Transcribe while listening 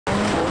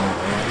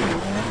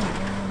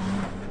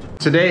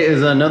Today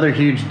is another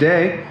huge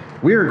day.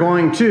 We are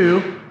going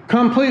to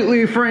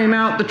completely frame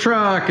out the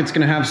truck. It's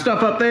gonna have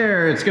stuff up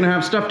there. It's gonna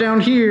have stuff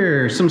down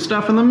here. Some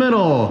stuff in the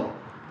middle.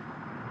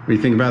 What do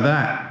you think about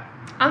that?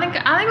 I think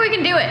we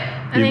can do it.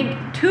 I think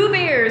 2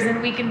 beers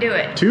and we can do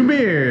it. 2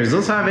 beers.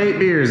 Let's have 8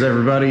 beers,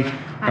 everybody.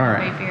 All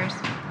right. 8 beers.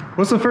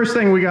 What's the first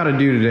thing we gotta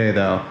do today,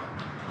 though?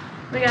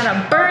 We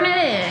gotta burn it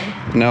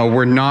in. No,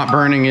 we're not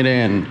burning it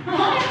in.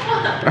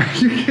 Are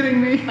you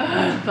kidding me?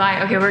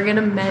 Fine. Okay, we're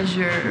gonna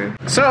measure.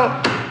 So,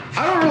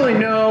 I don't really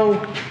know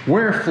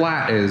where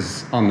flat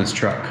is on this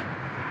truck.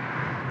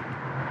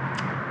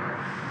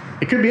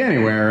 It could be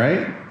anywhere,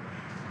 right?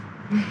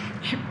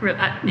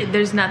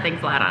 There's nothing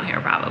flat on here,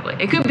 probably.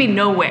 It could be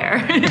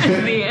nowhere,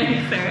 is the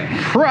answer.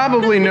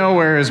 Probably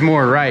nowhere is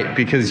more right,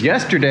 because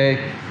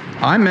yesterday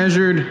I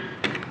measured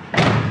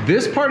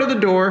this part of the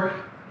door,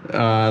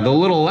 the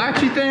little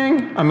latchy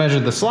thing, I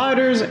measured the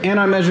sliders, and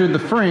I measured the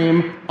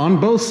frame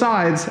on both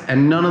sides,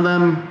 and none of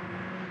them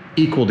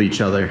equaled each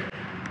other.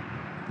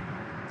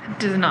 It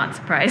does not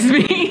surprise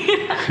me.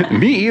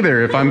 Me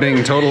either, if I'm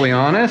being totally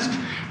honest.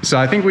 So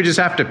I think we just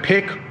have to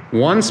pick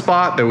one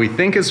spot that we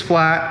think is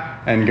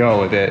flat and go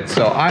with it.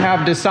 So I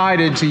have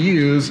decided to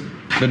use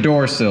the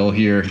door sill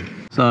here.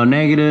 So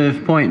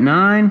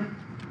 -0.9.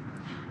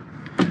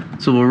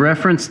 So we'll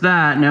reference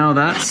that. Now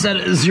that's set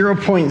at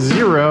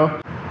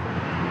 0.0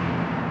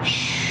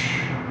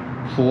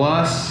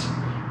 plus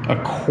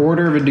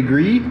 1/4 of a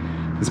degree.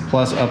 Is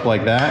plus up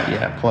like that?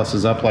 Yeah, plus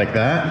is up like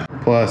that.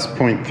 Plus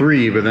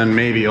 0.3, but then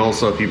maybe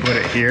also if you put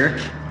it here,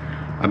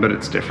 I bet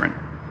it's different.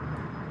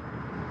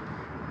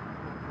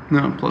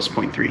 No, plus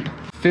 0.3.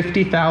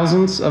 50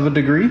 thousandths of a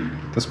degree.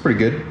 That's pretty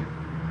good.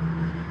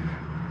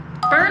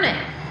 Burn it.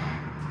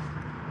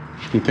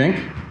 You think?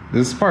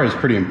 This part is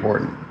pretty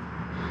important.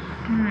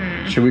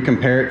 Should we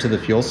compare it to the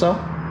fuel cell?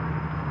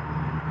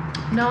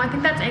 No, I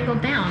think that's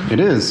angled down. It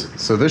is.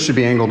 So this should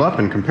be angled up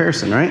in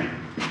comparison, right?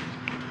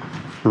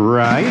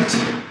 Right.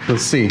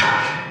 Let's see.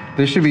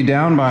 This should be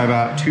down by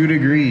about 2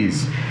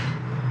 degrees.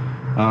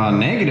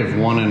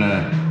 -1 and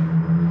a...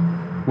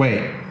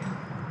 Wait.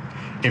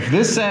 If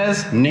this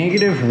says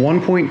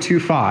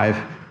 -1.25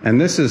 and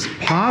this is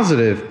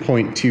positive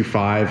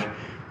 0.25,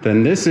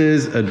 then this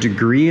is 1.5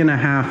 degrees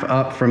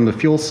up from the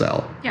fuel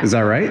cell. Yeah. Is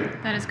that right?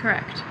 That is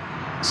correct.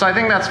 So I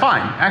think that's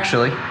fine,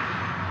 actually.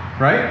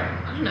 Right?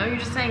 I don't know, you're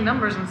just saying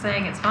numbers and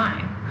saying it's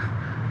fine.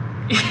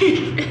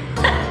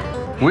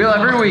 Wheel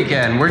every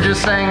weekend. We're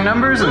just saying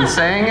numbers and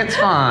saying it's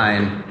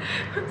fine.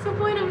 What's the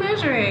point of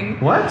measuring?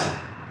 What?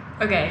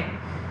 Okay,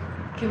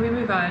 can we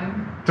move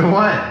on To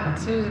what?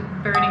 to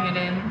burning it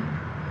in?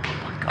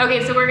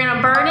 Okay, so we're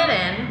gonna burn it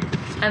in,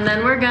 and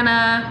then we're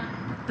gonna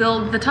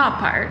build the top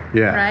part,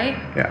 Yeah. right?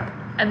 Yeah.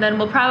 And then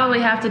we'll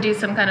probably have to do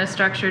some kind of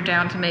structure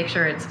down to make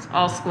sure it's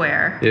all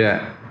square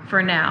Yeah.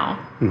 for now,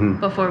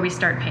 before we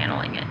start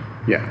paneling it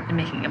Yeah. and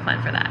making a plan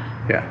for that.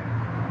 Yeah.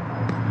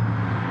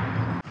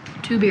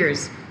 2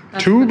 beers.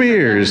 That's 2 the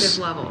beers.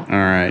 productive level. All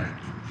right.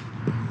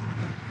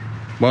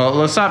 Well,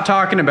 let's stop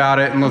talking about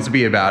it and let's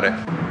be about it.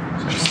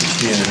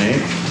 60 and an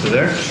 8. So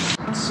there.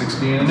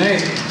 60 and an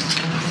 8.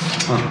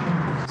 Huh.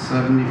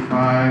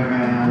 75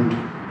 and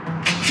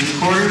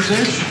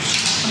 3/4-ish.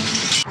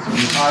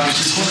 75 and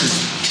 3/4.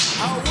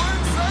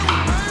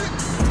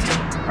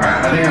 All right,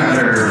 I think I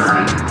better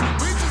burn it.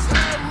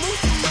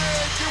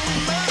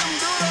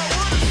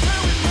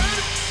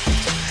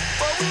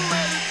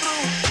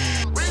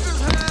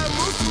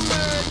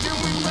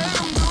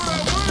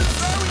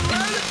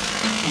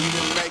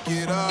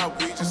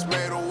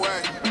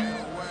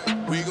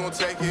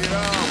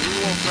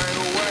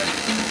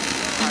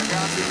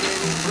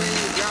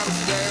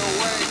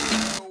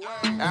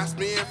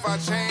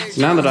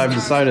 Now that I've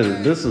decided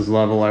that this is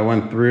level, I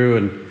went through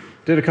and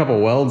did a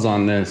couple welds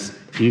on this.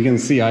 You can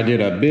see I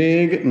did a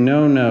big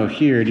no-no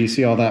here. Do you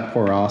see all that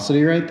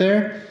porosity right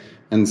there?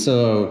 And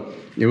so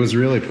it was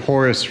really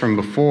porous from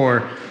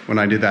before when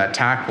I did that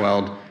tack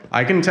weld.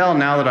 I can tell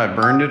now that I've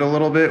burned it a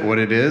little bit what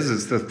it is.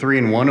 It's the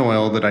 3-in-1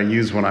 oil that I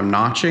use when I'm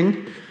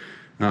notching.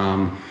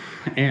 And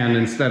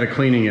instead of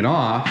cleaning it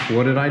off,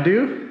 what did I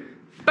do?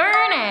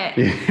 Burn it!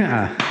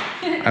 Yeah,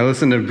 I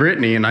listened to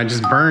Brittany and I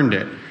just burned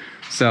it.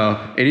 So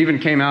it even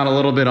came out a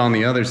little bit on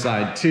the other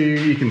side too.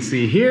 You can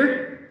see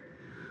here,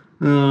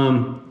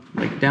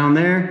 like down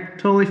there,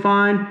 totally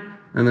fine.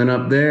 And then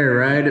up there,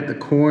 right at the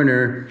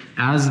corner,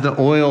 as the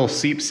oil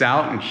seeps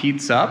out and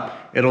heats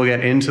up, it'll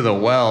get into the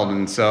weld.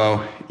 And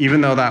so even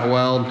though that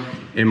weld,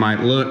 it might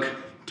look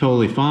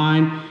totally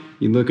fine,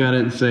 you look at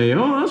it and say,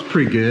 oh, that's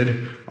pretty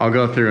good. I'll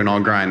go through and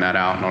I'll grind that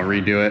out and I'll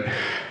redo it.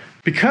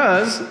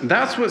 Because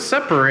that's what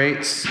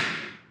separates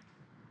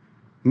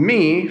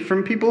me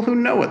from people who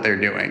know what they're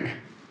doing.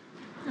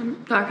 I'm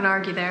not gonna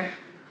argue there.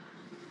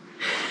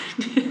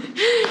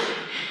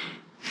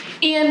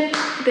 And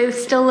they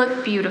still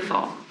look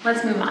beautiful.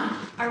 Let's move on.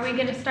 Are we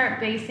gonna start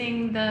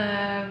basing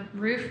the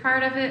roof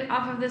part of it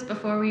off of this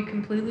before we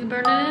completely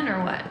burn it in,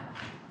 or what?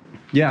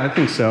 Yeah, I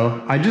think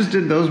so. I just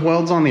did those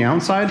welds on the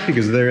outside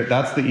because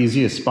that's the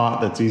easiest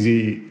spot that's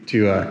easy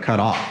to cut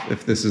off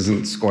if this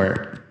isn't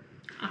square.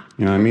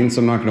 You know what I mean? So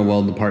I'm not gonna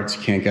weld the parts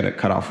you can't get a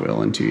cutoff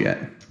wheel into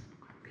yet.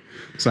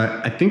 So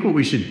I think what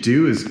we should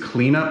do is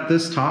clean up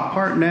this top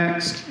part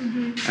next.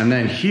 And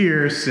then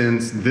here,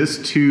 since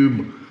this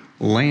tube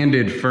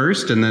landed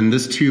first and then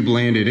this tube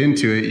landed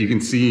into it, you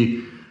can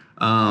see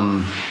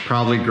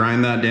probably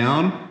grind that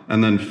down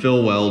and then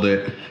fill weld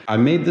it. I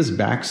made this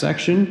back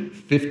section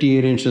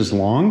 58 inches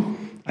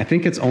long. I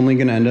think it's only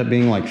gonna end up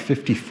being like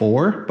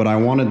 54, but I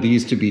wanted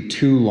these to be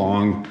too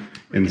long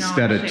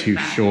instead of too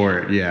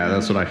short. Yeah,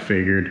 that's what I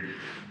figured.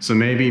 So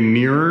maybe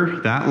mirror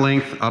that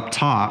length up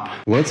top.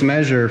 Let's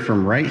measure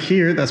from right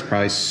here, that's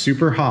probably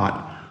super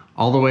hot,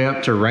 all the way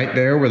up to right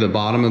there where the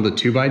bottom of the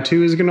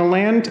 2x2 is gonna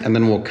land, and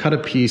then we'll cut a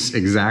piece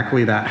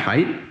exactly that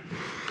height,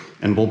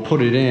 and we'll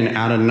put it in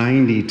at a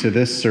 90 to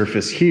this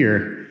surface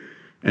here,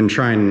 and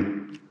try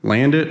and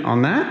land it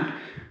on that.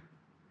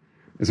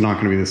 It's not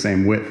gonna be the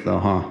same width though,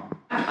 huh?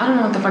 I don't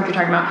know what the fuck you're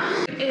talking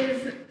about. It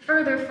is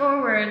further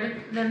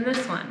forward than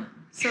this one.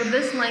 So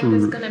this length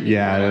is gonna be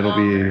it'll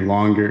be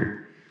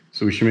longer.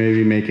 So we should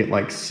maybe make it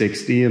like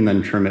 60 and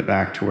then trim it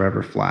back to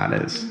wherever flat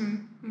is.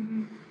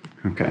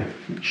 Okay.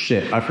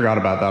 Shit, I forgot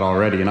about that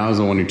already, and I was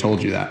the one who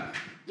told you that.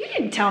 You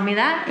didn't tell me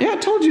that. Yeah, I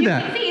told you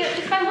that. See it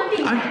just by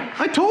looking at it.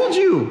 I told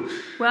you.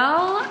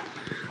 Well,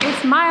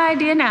 it's my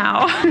idea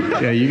now.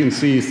 Yeah, you can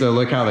see, so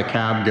look how the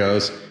cab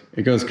goes.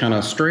 It goes kind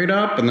of straight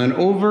up and then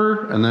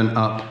over and then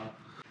up.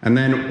 And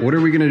then what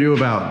are we gonna do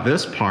about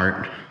this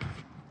part?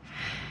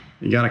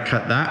 You gotta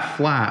cut that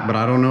flat, but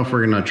I don't know if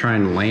we're gonna try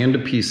and land a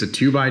piece of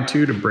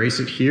 2x2 to brace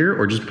it here,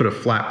 or just put a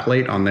flat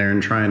plate on there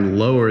and try and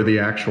lower the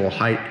actual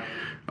height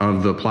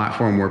of the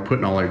platform we're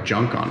putting all our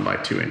junk on by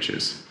 2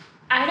 inches.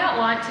 I don't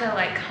want to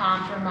like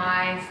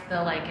compromise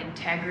the like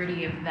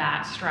integrity of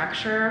that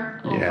structure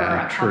over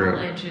a couple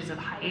inches of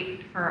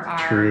height for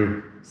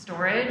our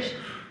storage.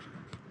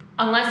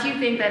 Unless you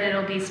think that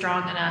it'll be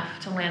strong enough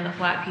to land the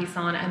flat piece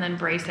on and then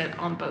brace it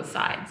on both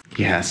sides.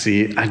 Yeah,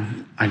 see,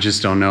 I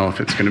just don't know if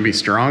it's gonna be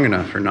strong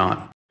enough or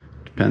not.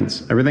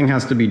 Depends. Everything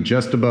has to be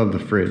just above the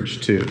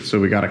fridge too. So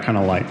we gotta kind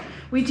of like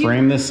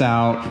frame this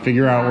out,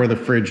 figure out where the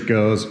fridge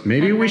goes.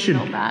 Maybe we should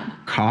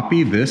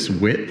copy this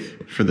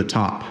width for the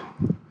top.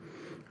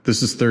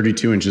 This is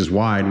 32 inches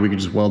wide. We could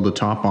just weld the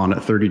top on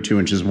at 32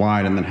 inches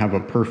wide and then have a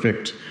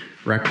perfect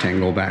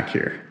rectangle back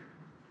here.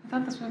 I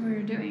thought that's what we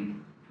were doing.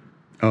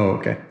 Oh,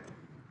 okay.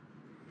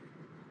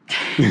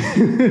 I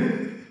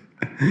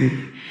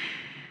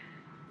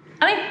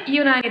think you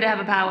and I need to have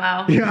a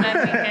powwow. Yeah.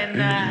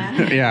 Then we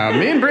can, yeah,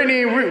 me and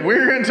Brittany,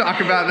 we're going to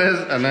talk about this,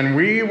 and then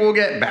we will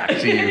get back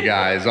to you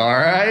guys, all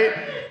right?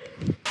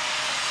 Room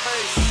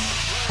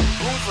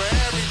for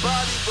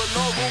everybody, but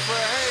no room for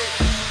hate.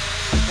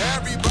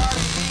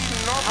 Everybody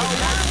eating off of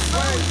that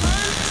plate.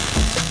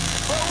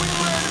 But we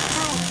made it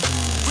through.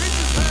 We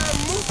just had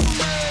movie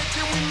magic,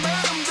 and we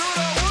made them do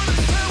that. Wouldn't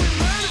say we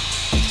made it,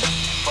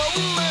 but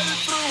we made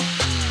it through.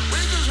 We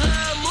just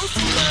had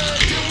movie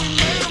magic, and we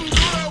made them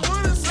do that.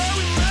 Wouldn't say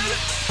we made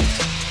it,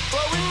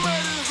 but we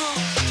made it through.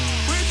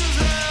 We just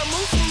had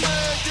movie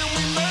magic, and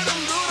we made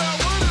them do that.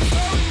 Wouldn't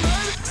say we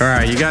made it. All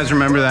right, you guys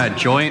remember that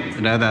joint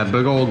that had that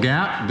big old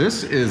gap?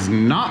 This is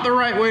not the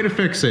right way to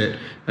fix it.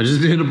 I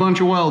just did a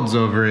bunch of welds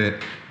over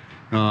it.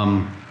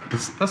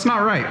 That's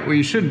not right. What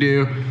you should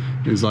do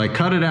is like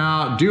cut it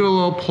out, do a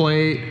little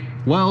plate,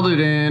 weld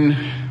it in,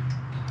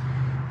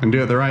 and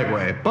do it the right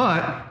way.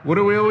 But what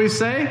do we always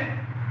say?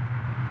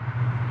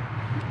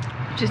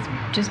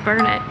 Just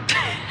burn it.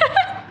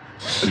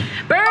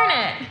 Burn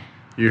it!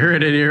 You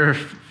heard it here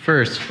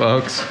first,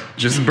 folks.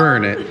 Just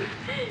burn it.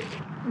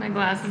 My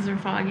glasses are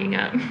fogging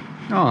up.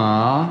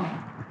 Aww.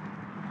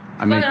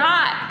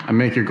 Hot. I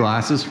make your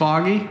glasses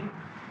foggy?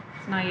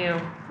 It's not you.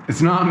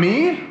 It's not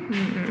me?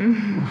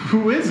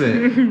 Who is it?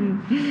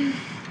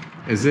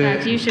 Is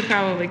it You should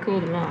probably cool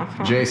them off.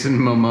 Huh? Jason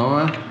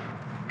Momoa?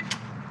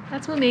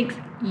 That's what makes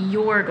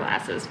your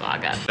glasses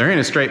fog up. There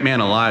ain't a straight man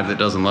alive that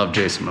doesn't love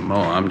Jason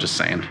Momoa, I'm just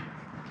saying.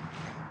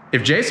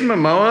 If Jason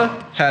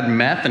Momoa had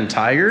meth and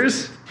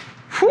tigers,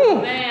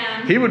 whew,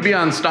 Man. he would be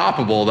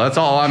unstoppable, that's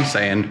all I'm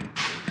saying.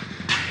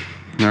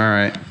 All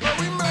right.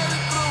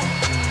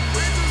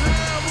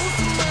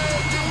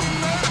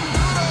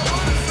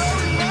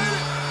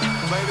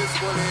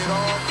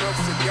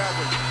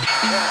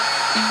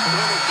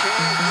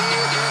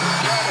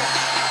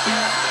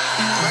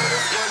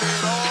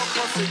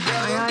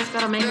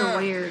 Gotta make it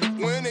weird.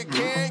 When it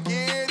can't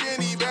get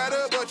any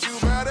better, but you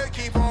better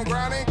keep on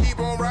grinding, keep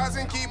on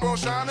rising, keep on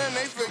shining.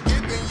 They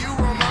forget that you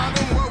remind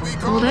them what we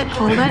call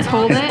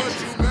Hold it.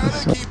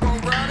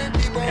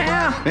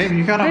 Yeah. Babe,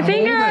 you gotta hold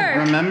it,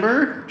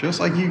 remember? Just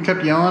like you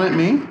kept yelling at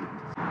me.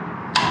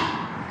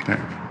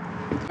 Okay.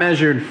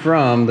 Measured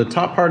from the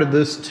top part of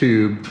this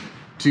tube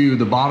to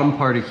the bottom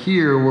part of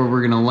here where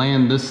we're gonna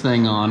land this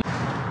thing on.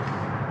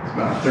 It's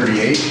about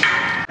 38.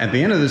 At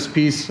the end of this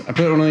piece, I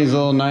put one of these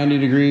little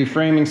 90-degree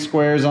framing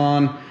squares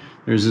on.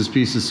 There's this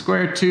piece of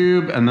square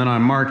tube, and then I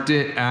marked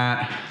it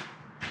at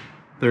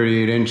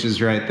 38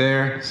 inches right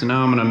there. So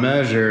now I'm gonna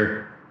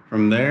measure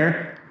from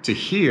there to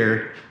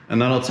here,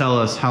 and that'll tell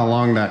us how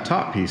long that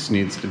top piece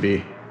needs to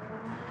be.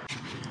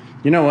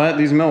 You know what?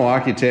 These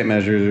Milwaukee tape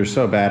measures are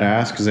so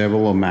badass because they have a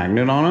little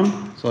magnet on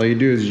them. So all you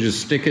do is you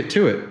just stick it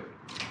to it.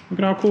 Look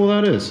at how cool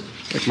that is.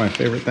 It's like my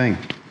favorite thing.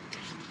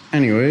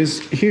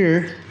 Anyways,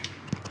 here,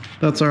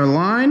 that's our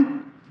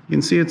line. You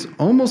can see it's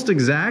almost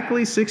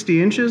exactly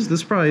 60 inches.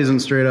 This probably isn't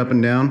straight up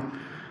and down.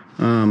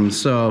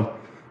 So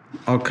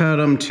I'll cut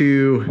them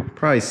to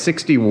probably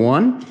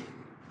 61.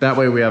 That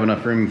way we have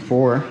enough room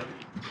for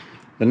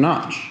the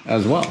notch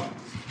as well.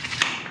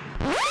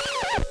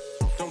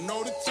 Don't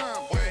know the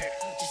time,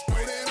 just know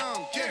that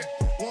I'm,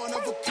 one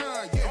of a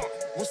kind,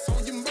 what's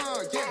on your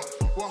mind,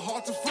 we're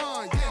hard to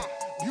find,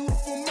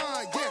 beautiful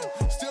mind,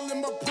 still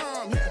in my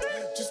prime,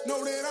 just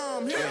know that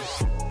I'm here.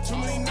 Too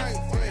many nights,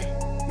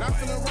 not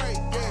feeling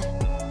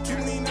right, too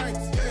many nights,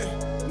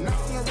 not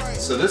feeling right.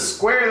 So this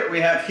square that we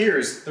have here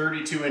is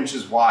 32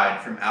 inches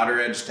wide from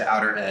outer edge to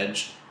outer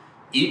edge.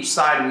 Each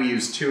side we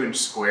use 2-inch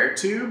square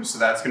tubes, so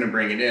that's gonna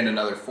bring it in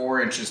another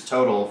 4 inches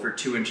total for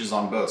 2 inches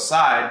on both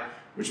sides,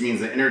 which means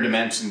the inner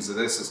dimensions of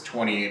this is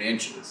 28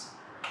 inches.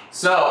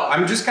 So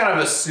I'm just kind of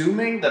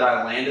assuming that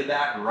I landed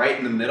that right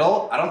in the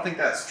middle. I don't think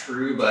that's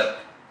true, but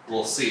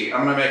we'll see.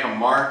 I'm gonna make a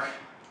mark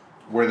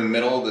where the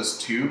middle of this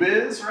tube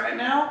is right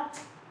now.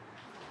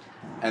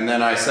 And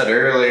then I said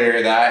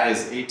earlier that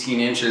is 18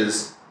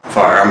 inches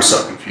far. I'm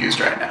so confused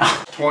right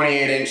now.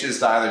 28 inches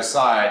to either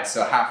side,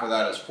 so half of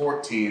that is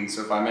 14.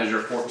 So if I measure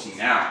 14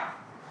 out,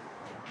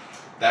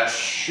 that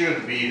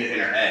should be the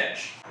inner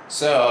edge.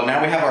 So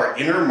now we have our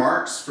inner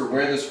marks for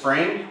where this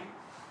frame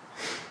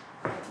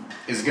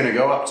is gonna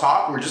go up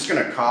top. We're just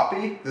gonna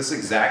copy this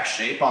exact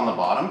shape on the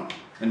bottom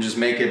and just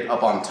make it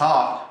up on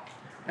top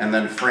and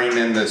then frame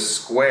in this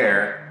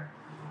square.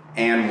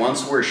 And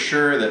once we're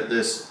sure that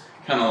this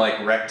kind of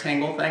like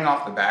rectangle thing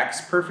off the back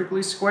is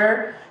perfectly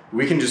square,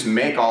 we can just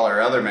make all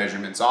our other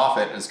measurements off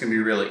it and it's gonna be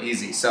really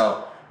easy.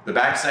 So the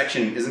back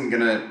section isn't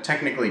gonna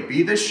technically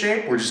be this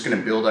shape, we're just gonna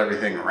build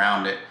everything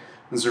around it.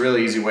 This is a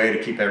really easy way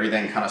to keep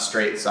everything kind of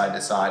straight side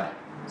to side.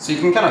 So you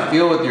can kind of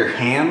feel with your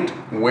hand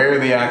where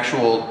the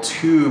actual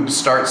tube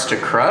starts to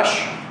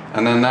crush,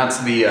 and then that's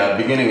the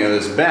beginning of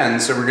this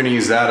bend, so we're gonna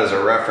use that as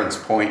a reference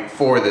point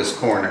for this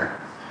corner.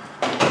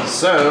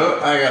 So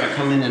I gotta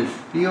come in and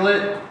feel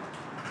it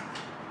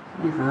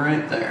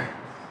right there.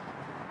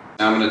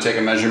 Now I'm gonna take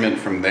a measurement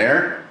from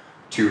there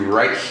to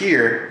right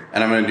here,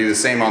 and I'm gonna do the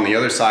same on the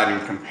other side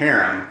and compare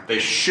them. They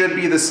should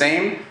be the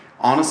same.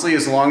 Honestly,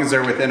 as long as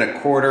they're within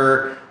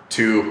 1/4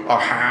 to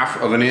 1/2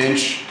 of an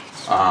inch,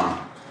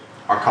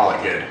 I'll call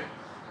it good.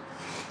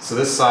 So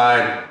this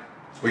side,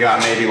 we got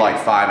maybe like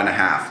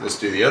 5.5. Let's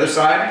do the other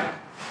side.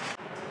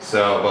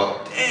 So,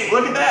 well, hey,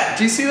 look at that.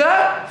 Do you see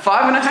that?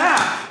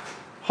 5.5.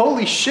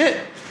 Holy shit.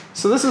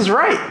 So this is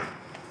right.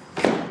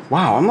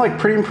 Wow, I'm like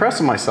pretty impressed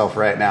with myself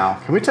right now.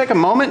 Can we take a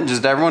moment and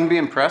just everyone be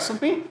impressed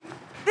with me?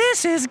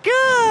 This is good.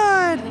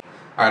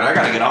 All right, I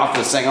gotta get off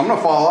this thing. I'm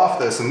gonna fall off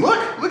this and look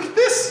at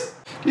this.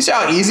 Do you see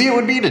how easy it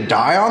would be to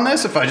die on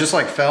this if I just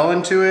like fell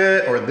into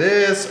it or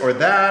this or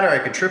that, or I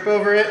could trip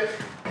over it?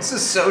 This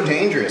is so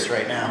dangerous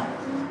right now.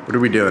 What are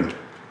we doing?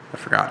 I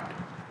forgot.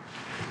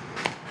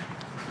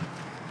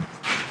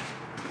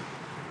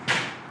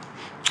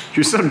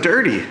 You're so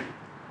dirty.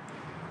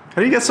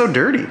 How do you get so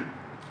dirty?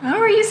 How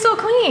are you so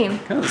clean?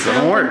 Because it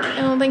doesn't work.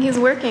 I don't think he's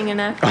working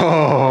enough.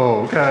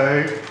 Oh,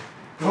 okay.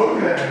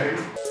 Okay.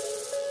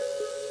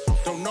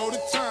 Don't know the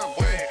time,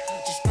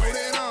 just know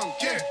that I'm,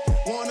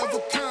 one of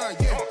a kind,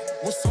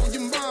 what's on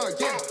your mind,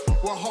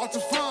 we're hard to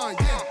find,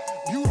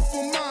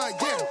 beautiful mind,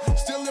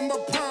 still in my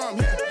prime,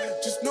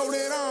 just know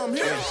that I'm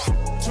here.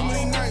 Too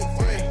many nights,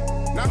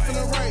 not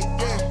feeling right,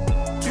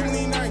 too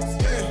many nights,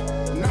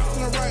 not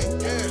feeling right,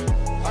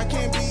 I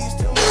can't be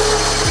still.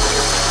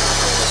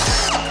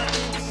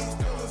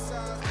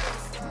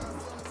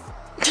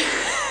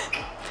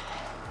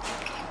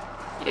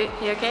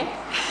 You okay?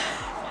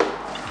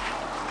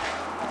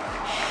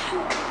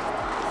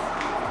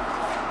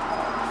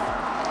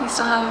 You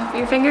still have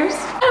your fingers?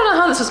 I don't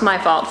know how this was my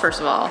fault, first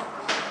of all.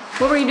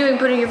 What were you doing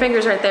putting your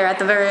fingers right there at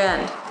the very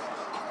end?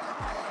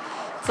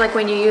 It's like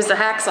when you use the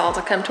hacksaw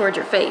to come towards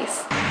your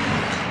face.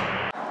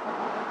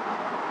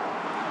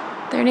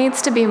 There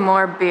needs to be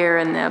more beer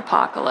in the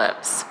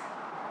apocalypse.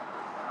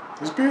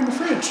 There's beer in the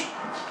fridge.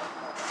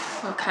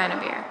 What kind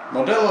of beer?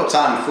 Modelo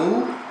time,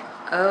 fool.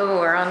 Oh,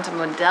 we're on to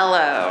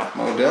Modelo.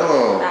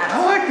 Modelo.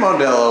 I like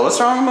Modelo. What's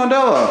wrong with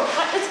Modelo?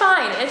 It's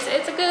fine. It's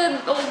a good,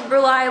 old,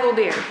 reliable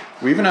beer.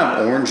 We even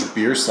have orange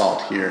beer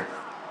salt here.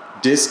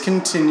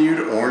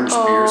 Discontinued orange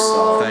beer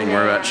salt. Thing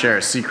we're about to share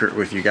a secret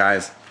with you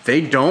guys. They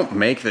don't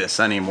make this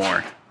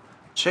anymore.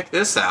 Check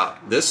this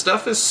out. This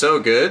stuff is so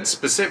good,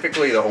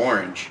 specifically the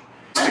orange.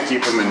 I used to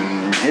keep them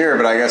in here,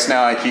 but I guess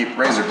now I keep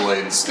razor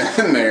blades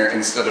in there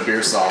instead of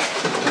beer salt.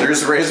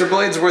 There's razor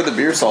blades where the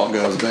beer salt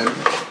goes, babe.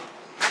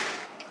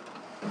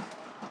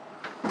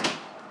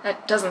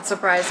 That doesn't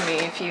surprise me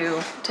if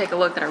you take a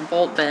look at our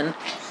bolt bin.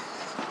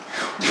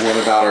 What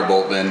about our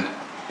bolt bin?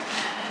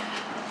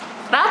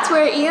 That's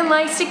where Ian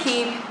likes to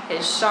keep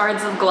his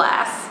shards of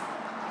glass.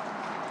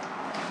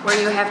 Where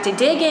you have to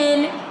dig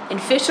in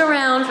and fish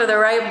around for the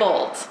right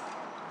bolt.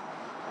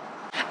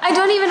 I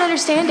don't even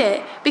understand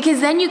it,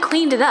 because then you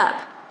cleaned it up.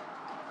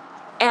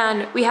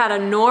 And we had a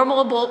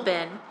normal bolt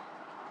bin.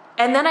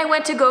 And then I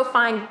went to go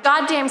find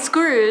goddamn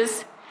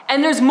screws,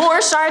 and there's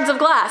more shards of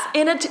glass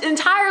in an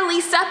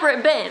entirely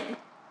separate bin.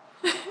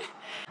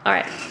 All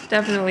right,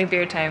 definitely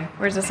beer time.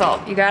 Where's the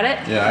salt? You got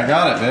it? Yeah, I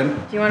got it,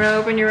 babe. Do you want to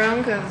open your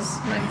own? Cause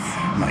mine's...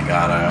 Oh my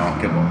God, I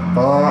don't give a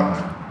fuck.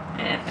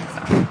 I think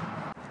so.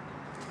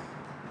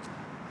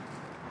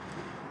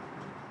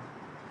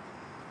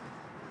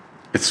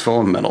 It's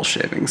full of metal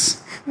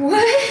shavings.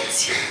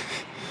 What?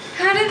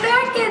 How did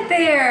that get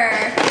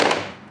there?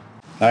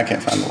 I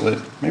can't find the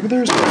lid. Maybe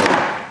there's a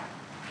lid.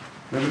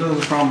 Maybe there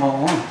was a problem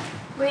all along.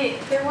 Wait,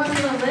 there wasn't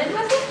a lid,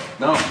 was it?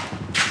 No.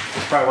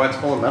 That's probably why it's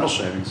full of metal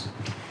shavings.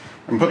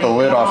 And put the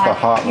lid off the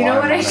hot You know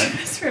line what I on it.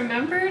 just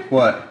remembered?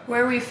 What?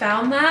 Where we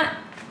found that?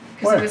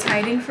 Because Where? it was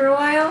hiding for a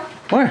while.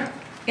 Where?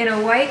 In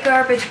a white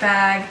garbage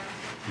bag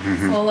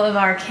full of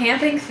our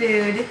camping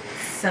food,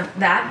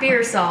 that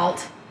beer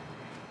salt,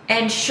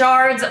 and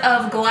shards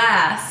of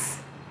glass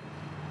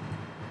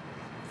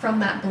from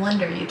that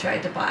blender you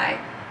tried to buy.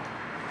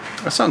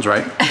 That sounds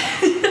right.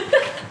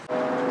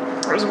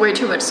 There's way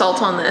too much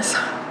salt on this.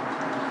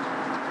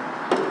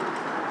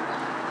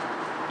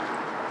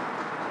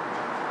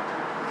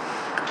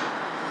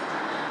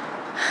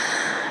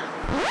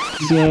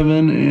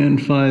 7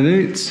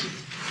 5/8.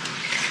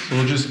 So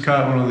we'll just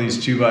cut one of these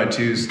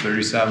 2x2s,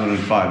 37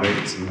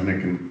 5/8, and then it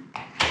can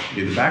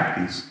be the back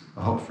piece.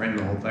 I'll help frame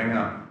the whole thing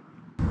up.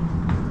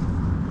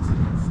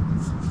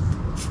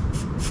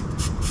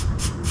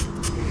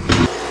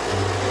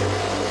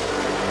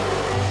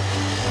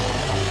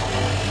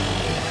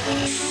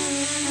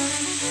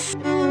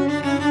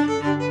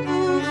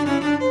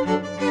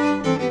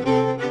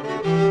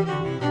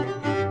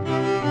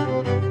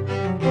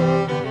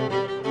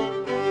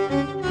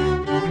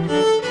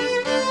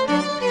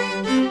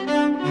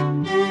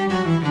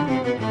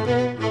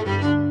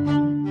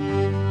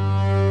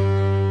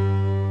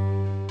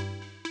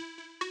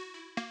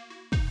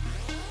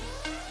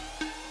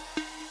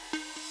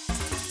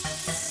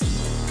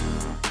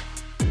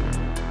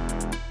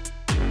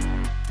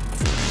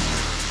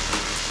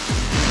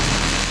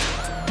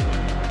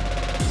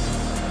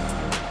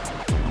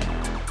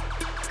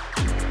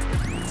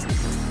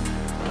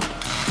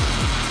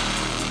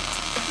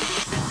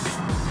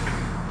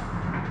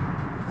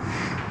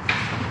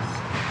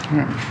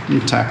 Yeah, you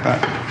tack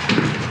that.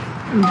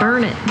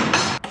 Burn it.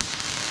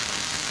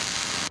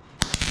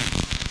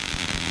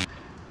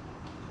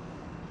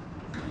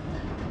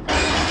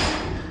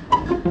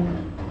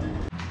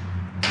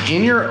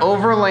 In your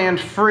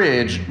Overland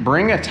fridge,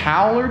 bring a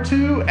towel or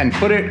two and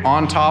put it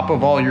on top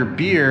of all your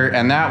beer,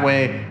 and that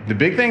way, the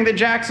big thing that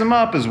jacks them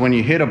up is when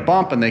you hit a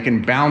bump and they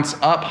can bounce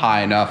up high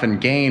enough and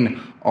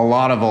gain a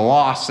lot of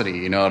velocity,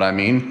 you know what I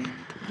mean?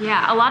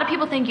 Yeah, a lot of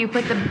people think you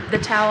put the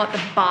towel at the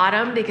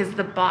bottom because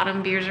the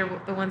bottom beers are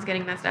the ones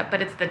getting messed up,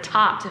 but it's the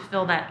top to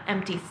fill that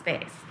empty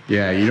space.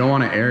 Yeah, you don't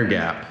want an air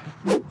gap.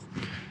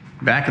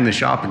 Back in the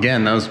shop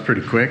again, that was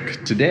pretty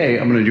quick. Today,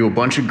 I'm gonna do a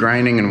bunch of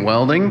grinding and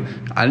welding.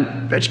 I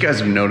bet you guys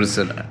have noticed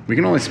that we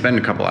can only spend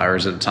a couple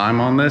hours at a time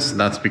on this.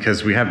 That's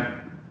because we have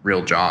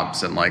real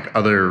jobs and like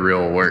other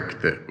real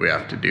work that we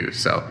have to do.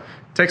 So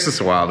it takes us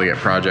a while to get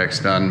projects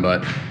done,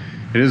 but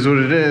it is what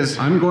it is.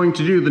 I'm going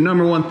to do the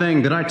number one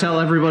thing that I tell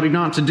everybody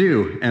not to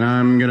do, and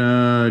I'm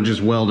gonna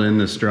just weld in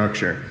the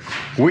structure.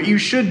 What you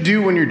should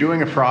do when you're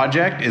doing a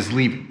project is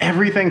leave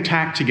everything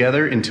tacked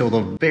together until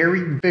the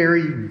very,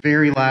 very,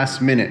 very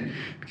last minute,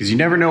 because you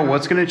never know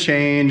what's gonna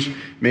change.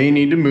 May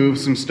need to move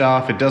some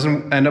stuff. It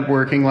doesn't end up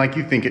working like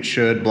you think it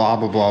should, blah,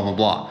 blah, blah, blah,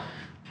 blah.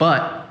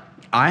 But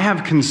I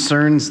have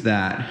concerns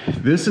that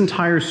this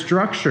entire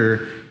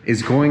structure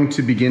is going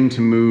to begin to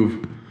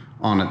move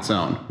on its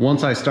own.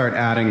 Once I start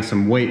adding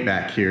some weight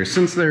back here,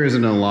 since there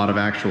isn't a lot of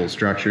actual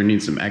structure,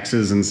 needs some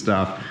X's and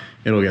stuff,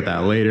 it'll get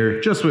that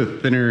later. Just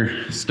with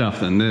thinner stuff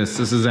than this.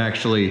 This is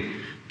actually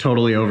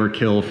totally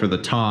overkill for the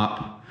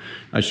top.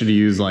 I should have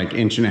used like 1.5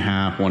 inches,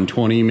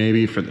 120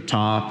 maybe for the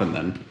top, and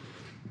then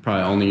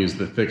probably only use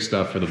the thick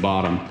stuff for the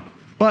bottom.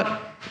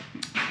 But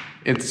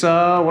it's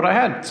what I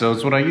had, so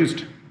it's what I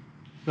used.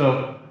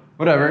 So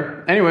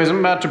whatever. Anyways, I'm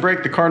about to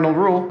break the cardinal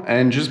rule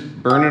and just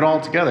burn it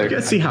all together. You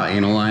guys see how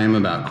anal I am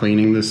about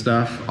cleaning this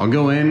stuff? I'll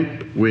go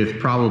in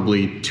with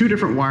probably 2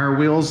 different wire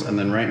wheels, and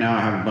then right now I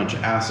have a bunch of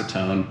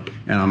acetone,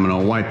 and I'm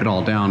gonna wipe it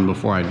all down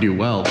before I do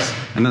welds.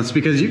 And that's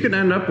because you can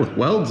end up with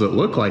welds that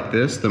look like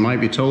this that might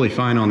be totally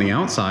fine on the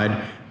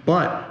outside,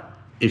 but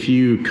if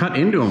you cut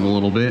into them a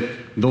little bit,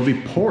 they'll be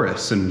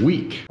porous and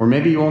weak. Or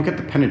maybe you won't get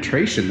the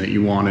penetration that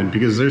you wanted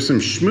because there's some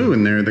schmoo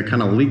in there that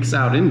kind of leaks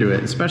out into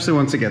it, especially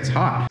once it gets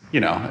hot. You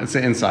know, it's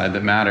the inside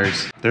that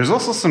matters. There's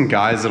also some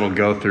guys that'll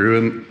go through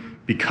and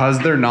because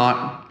they're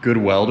not good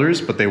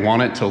welders, but they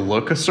want it to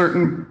look a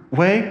certain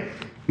way,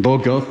 they'll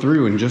go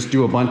through and just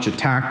do a bunch of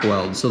tack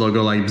welds. So they'll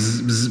go like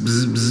bzz, bzz,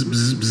 bzz, bzz,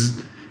 bzz,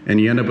 bzz, and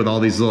you end up with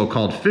all these little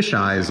called fish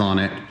eyes on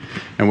it.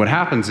 And what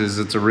happens is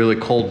it's a really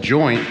cold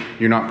joint.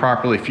 You're not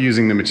properly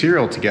fusing the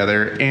material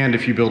together. And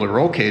if you build a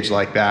roll cage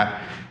like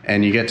that,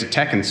 and you get to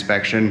tech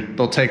inspection,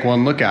 they'll take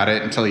one look at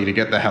it and tell you to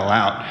get the hell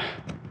out.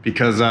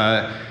 Because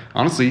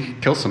honestly, you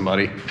could kill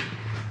somebody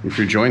if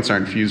your joints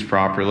aren't fused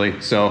properly.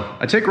 So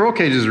I take roll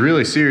cages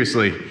really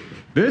seriously.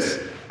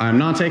 This, I'm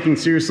not taking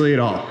seriously at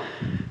all.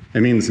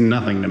 It means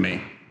nothing to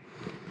me.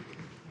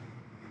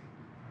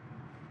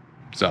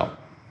 So, all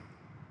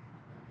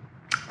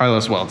right,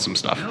 let's weld some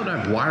stuff. Now that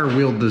I've wire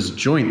wheeled this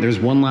joint, there's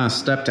one last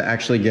step to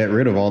actually get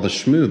rid of all the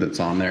schmoo that's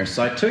on there.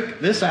 So I took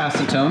this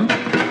acetone,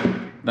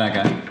 that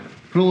guy,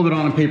 put a little bit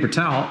on a paper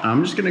towel.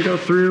 I'm just gonna go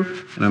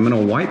through and I'm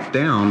gonna wipe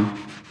down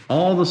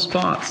all the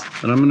spots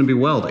that I'm gonna be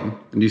welding.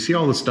 And do you see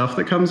all the stuff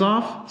that comes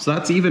off? So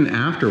that's even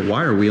after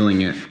wire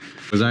wheeling it.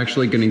 Was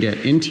actually gonna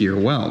get into your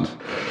weld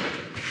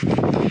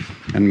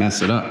and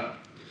mess it up.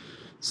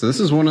 So this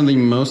is one of the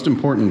most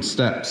important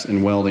steps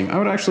in welding. I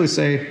would actually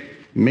say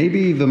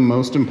maybe the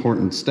most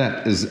important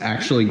step is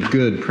actually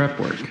good prep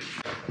work.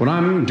 When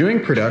I'm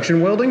doing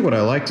production welding, what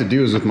I like to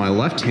do is with my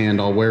left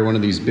hand, I'll wear one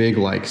of these big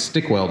like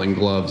stick welding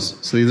gloves.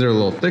 So these are a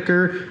little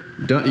thicker.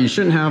 You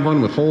shouldn't have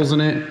one with holes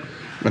in it.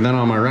 And then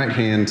on my right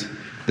hand,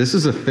 this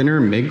is a thinner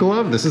MIG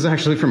glove. This is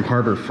actually from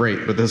Harbor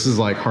Freight, but this is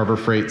like Harbor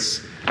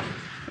Freight's,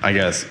 I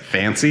guess,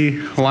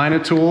 fancy line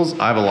of tools.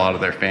 I have a lot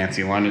of their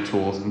fancy line of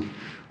tools, and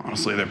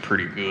honestly, they're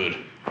pretty good.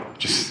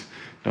 Just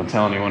don't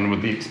tell anyone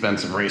with the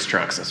expensive race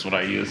trucks, that's what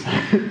I use.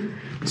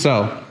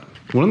 So,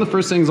 one of the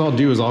first things I'll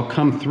do is I'll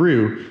come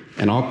through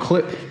and I'll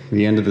clip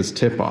the end of this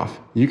tip off.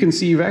 You can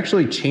see you've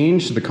actually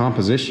changed the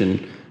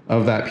composition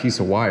of that piece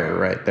of wire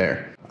right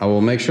there. I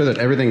will make sure that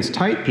everything's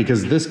tight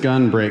because this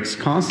gun breaks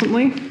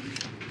constantly.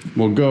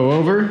 We'll go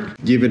over,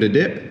 give it a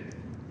dip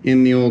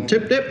in the old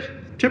tip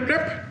dip, tip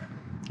dip.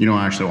 You don't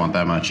actually want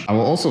that much. I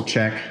will also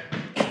check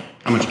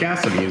how much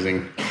gas I'm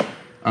using.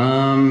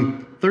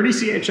 30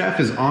 CHF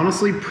is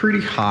honestly pretty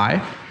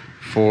high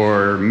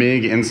for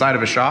MIG inside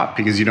of a shop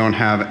because you don't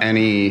have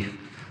any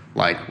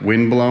like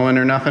wind blowing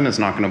or nothing. It's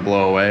not gonna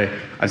blow away.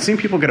 I've seen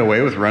people get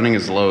away with running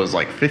as low as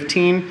like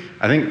 15.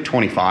 I think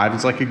 25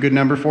 is like a good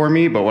number for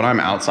me, but when I'm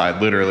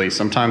outside, literally,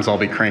 sometimes I'll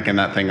be cranking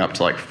that thing up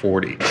to like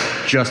 40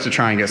 just to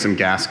try and get some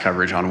gas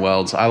coverage on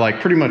welds. I like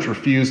pretty much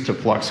refuse to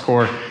flux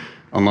core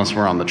unless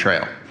we're on the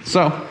trail.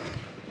 So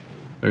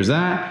there's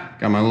that.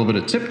 Got my little bit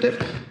of tip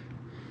dip.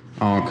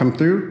 I'll come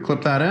through,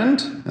 clip that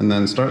end, and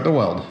then start the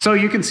weld. So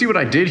you can see what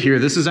I did here.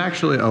 This is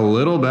actually a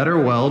little better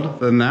weld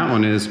than that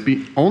one is,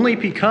 only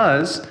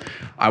because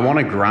I want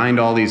to grind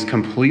all these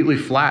completely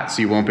flat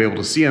so you won't be able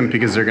to see them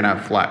because they're gonna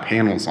have flat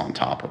panels on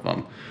top of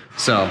them.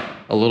 So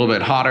a little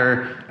bit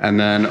hotter and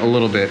then a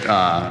little bit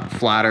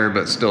flatter,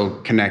 but still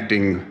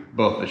connecting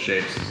both the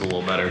shapes is a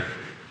little better.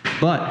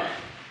 But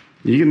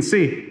you can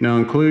see, no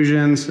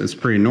inclusions, it's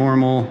pretty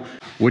normal.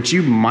 What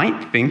you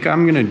might think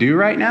I'm gonna do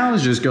right now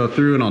is just go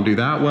through and I'll do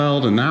that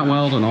weld and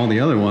all the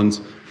other ones.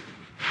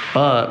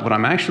 But what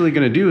I'm actually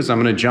gonna do is I'm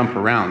gonna jump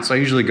around. So I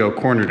usually go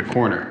corner to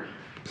corner.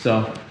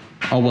 So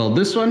I'll weld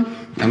this one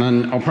and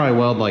then I'll probably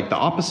weld like the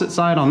opposite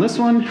side on this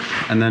one.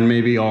 And then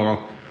maybe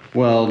I'll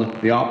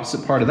weld the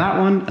opposite part of that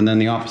one and then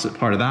the opposite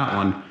part of that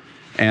one.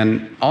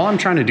 And all I'm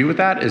trying to do with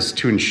that is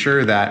to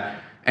ensure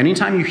that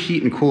anytime you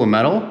heat and cool a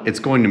metal, it's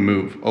going to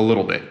move a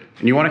little bit.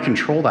 And you wanna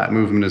control that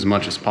movement as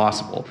much as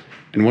possible.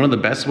 And one of the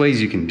best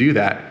ways you can do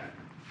that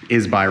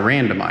is by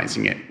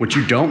randomizing it. What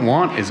you don't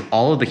want is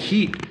all of the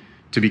heat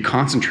to be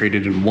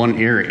concentrated in one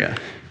area.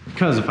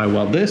 Because if I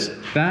weld this,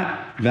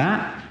 that,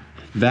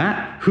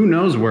 who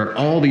knows where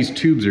all these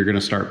tubes are gonna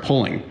start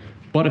pulling.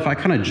 But if I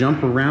kind of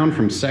jump around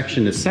from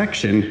section to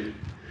section,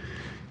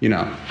 you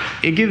know,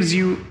 it gives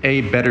you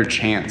a better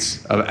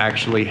chance of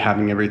actually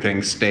having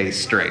everything stay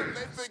straight.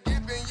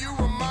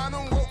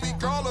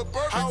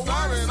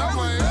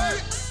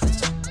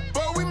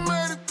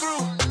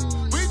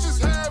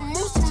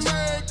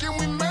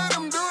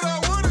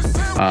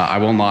 I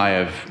won't lie,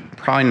 I'm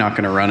probably not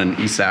gonna run an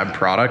ESAB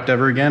product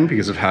ever again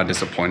because of how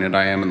disappointed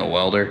I am in the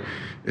welder.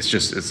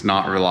 It's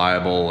not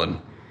reliable, and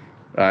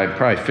I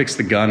probably fix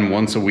the gun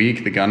once a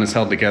week. The gun is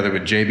held together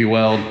with JB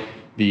Weld.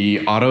 The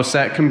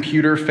AutoSet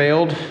computer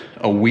failed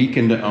a week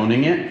into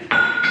owning it,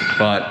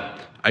 but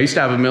I used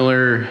to have a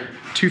Miller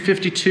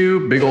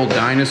 252, big old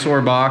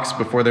dinosaur box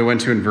before they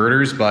went to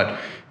inverters, but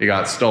it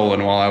got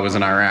stolen while I was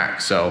in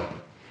Iraq, so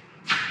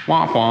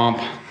womp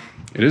womp.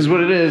 It is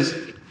what it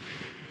is.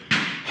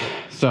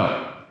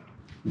 So,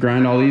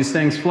 grind all these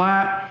things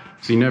flat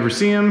so you never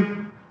see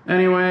them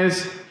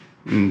anyways,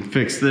 and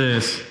fix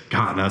this.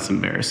 God, that's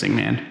embarrassing,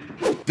 man.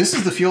 This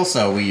is the fuel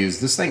cell we use.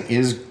 This thing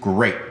is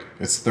great.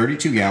 It's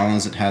 32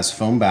 gallons, it has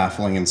foam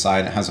baffling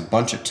inside, it has a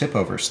bunch of tip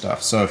over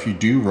stuff. So if you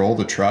do roll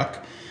the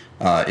truck,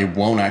 it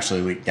won't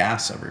actually leak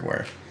gas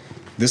everywhere.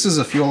 This is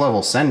a fuel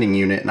level sending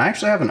unit, and I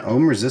actually have an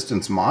ohm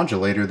resistance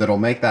modulator that'll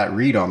make that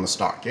read on the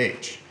stock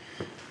gauge.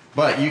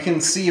 But you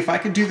can see if I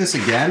could do this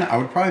again, I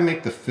would probably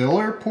make the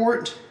filler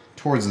port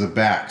towards the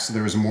back so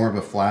there was more of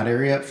a flat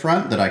area up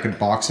front that I could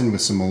box in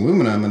with some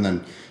aluminum and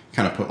then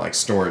kind of put like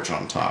storage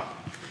on top.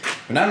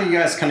 But now that you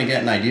guys kind of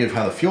get an idea of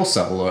how the fuel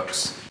cell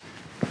looks,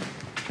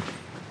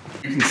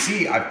 you can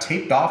see I've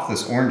taped off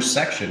this orange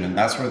section and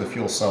that's where the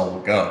fuel cell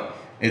will go.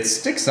 It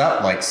sticks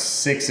up like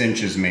 6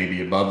 inches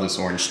maybe above this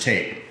orange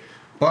tape.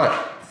 But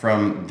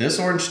from this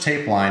orange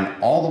tape line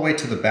all the way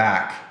to the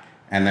back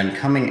and then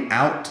coming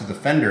out to the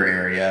fender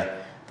area,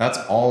 that's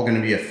all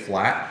gonna be a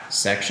flat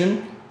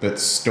section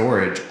that's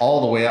storage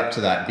all the way up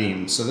to that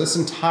beam. So this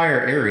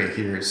entire area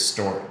here is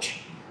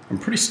storage. I'm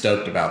pretty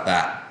stoked about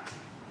that.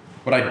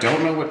 What I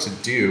don't know what to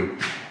do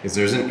is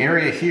there's an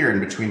area here in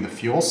between the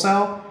fuel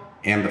cell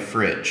and the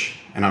fridge,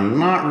 and I'm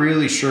not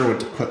really sure what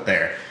to put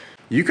there.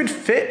 You could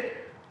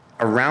fit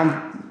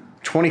around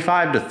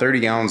 25 to 30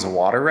 gallons of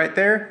water right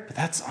there, but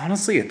that's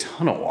honestly a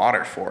ton of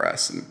water for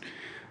us. And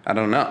I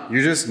don't know,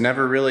 you're just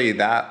never really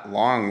that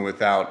long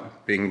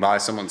without being by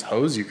someone's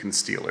hose you can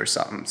steal or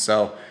something.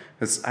 So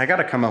I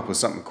gotta come up with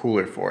something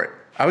cooler for it.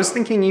 I was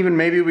thinking even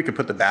maybe we could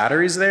put the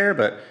batteries there,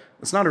 but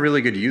it's not a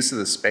really good use of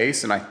the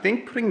space. And I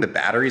think putting the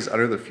batteries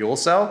under the fuel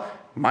cell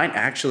might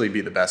actually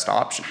be the best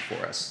option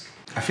for us.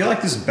 I feel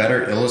like this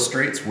better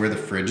illustrates where the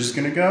fridge is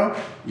gonna go.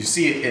 You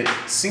see it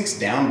sinks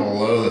down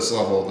below this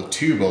level of the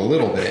tube a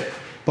little bit,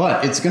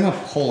 but it's gonna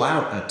pull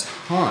out a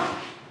ton.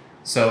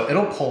 So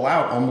it'll pull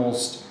out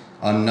almost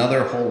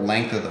another whole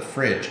length of the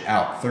fridge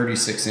out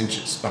 36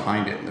 inches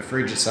behind it. And the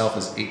fridge itself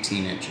is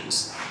 18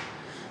 inches.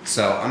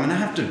 So I'm gonna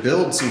have to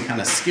build some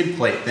kind of skid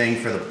plate thing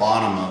for the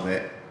bottom of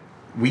it.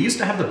 We used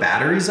to have the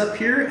batteries up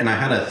here and I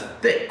had a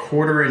thick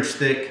 1/4 inch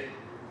thick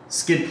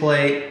skid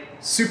plate,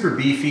 super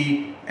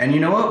beefy. And you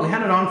know what? We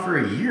had it on for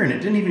a year and it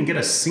didn't even get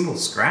a single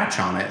scratch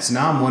on it. So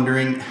now I'm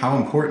wondering, how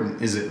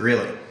important is it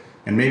really?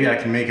 And maybe I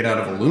can make it out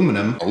of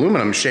aluminum.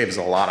 Aluminum shaves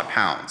a lot of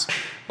pounds,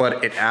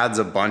 but it adds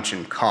a bunch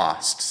in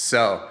cost.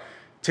 So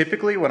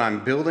typically when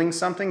I'm building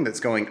something that's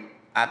going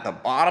at the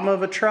bottom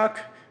of a truck,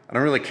 I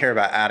don't really care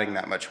about adding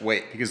that much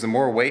weight, because the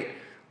more weight,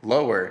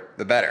 lower,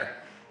 the better.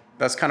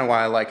 That's kind of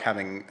why I like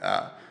having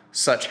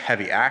such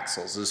heavy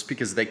axles, is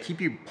because they keep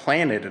you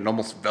planted and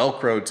almost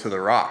Velcroed to the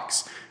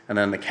rocks, and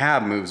then the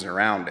cab moves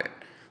around it.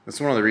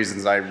 That's one of the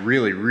reasons I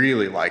really,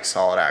 really like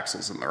solid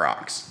axles in the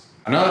rocks.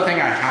 Another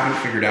thing I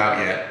haven't figured out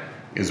yet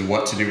is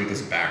what to do with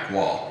this back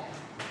wall.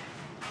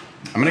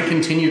 I'm gonna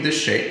continue this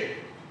shape,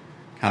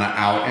 kind of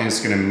out, and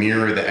it's gonna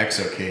mirror the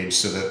exo cage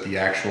so that the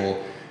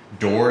actual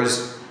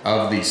doors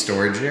of the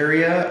storage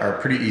area are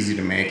pretty easy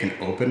to make and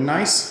open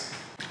nice.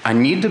 I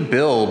need to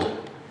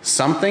build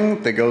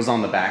something that goes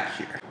on the back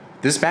here.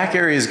 This back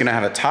area is gonna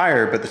have a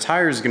tire, but the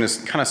tire is gonna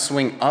kind of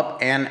swing up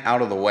and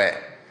out of the way.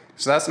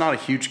 So that's not a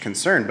huge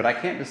concern, but I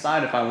can't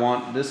decide if I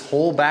want this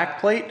whole back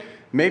plate.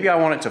 Maybe I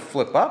want it to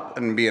flip up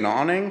and be an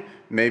awning.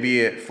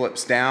 Maybe it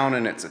flips down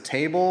and it's a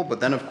table, but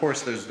then of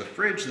course there's the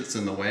fridge that's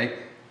in the way.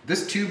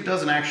 This tube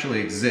doesn't actually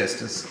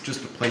exist, it's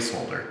just a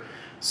placeholder.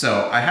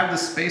 So I have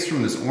this space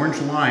from this orange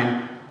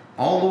line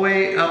all the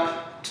way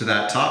up to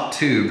that top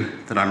tube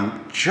that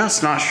I'm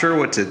just not sure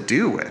what to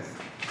do with.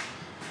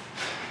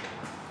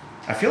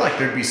 I feel like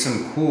there'd be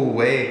some cool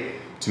way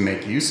to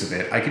make use of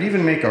it. I could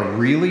even make a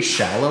really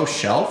shallow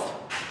shelf,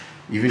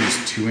 even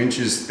just 2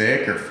 inches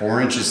thick or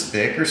 4 inches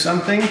thick or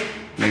something.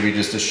 Maybe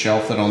just a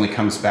shelf that only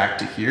comes back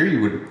to here.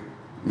 You would,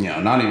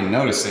 not even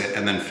notice it,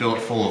 and then fill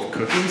it full of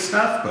cooking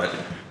stuff. But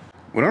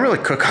we don't really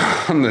cook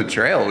on the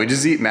trail. We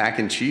just eat mac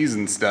and cheese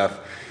and stuff,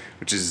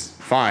 which is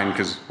fine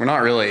because we're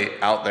not really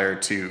out there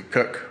to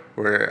cook.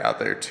 We're out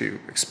there to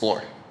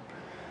explore.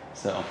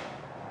 So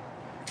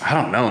I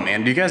don't know,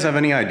 man. Do you guys have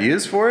any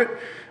ideas for it?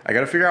 I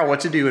gotta figure out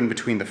what to do in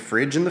between the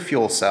fridge and the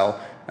fuel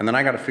cell, and then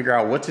I gotta figure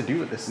out what to do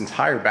with this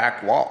entire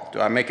back wall. Do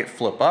I make it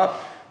flip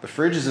up? The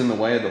fridge is in the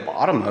way of the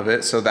bottom of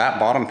it, so that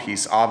bottom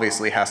piece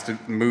obviously has to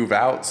move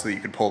out so that you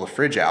could pull the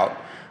fridge out.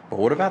 But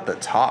what about the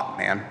top,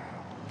 man?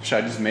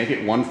 Should I just make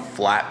it one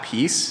flat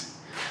piece?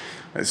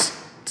 It's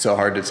so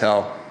hard to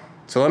tell.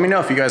 So let me know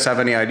if you guys have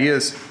any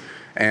ideas.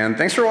 And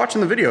thanks for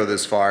watching the video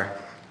this far.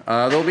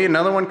 There'll be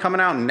another one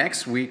coming out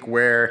next week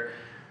where,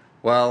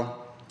 well,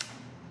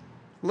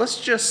 let's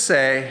just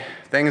say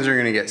things are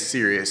gonna get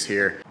serious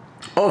here.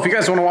 Oh, if you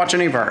guys wanna watch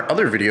any of our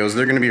other videos,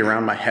 they're gonna be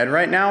around my head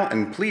right now,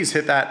 and please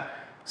hit that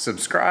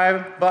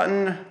subscribe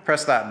button,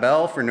 press that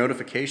bell for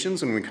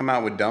notifications when we come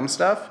out with dumb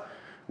stuff.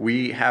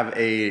 We have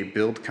a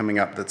build coming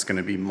up that's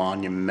gonna be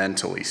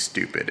monumentally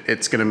stupid.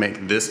 It's gonna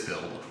make this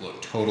build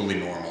look totally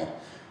normal.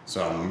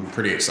 So I'm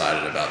pretty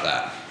excited about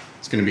that.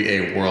 It's gonna be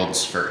a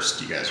world's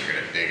first. You guys are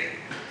gonna dig it.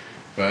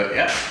 But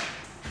yeah,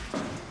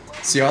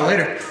 see y'all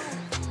later.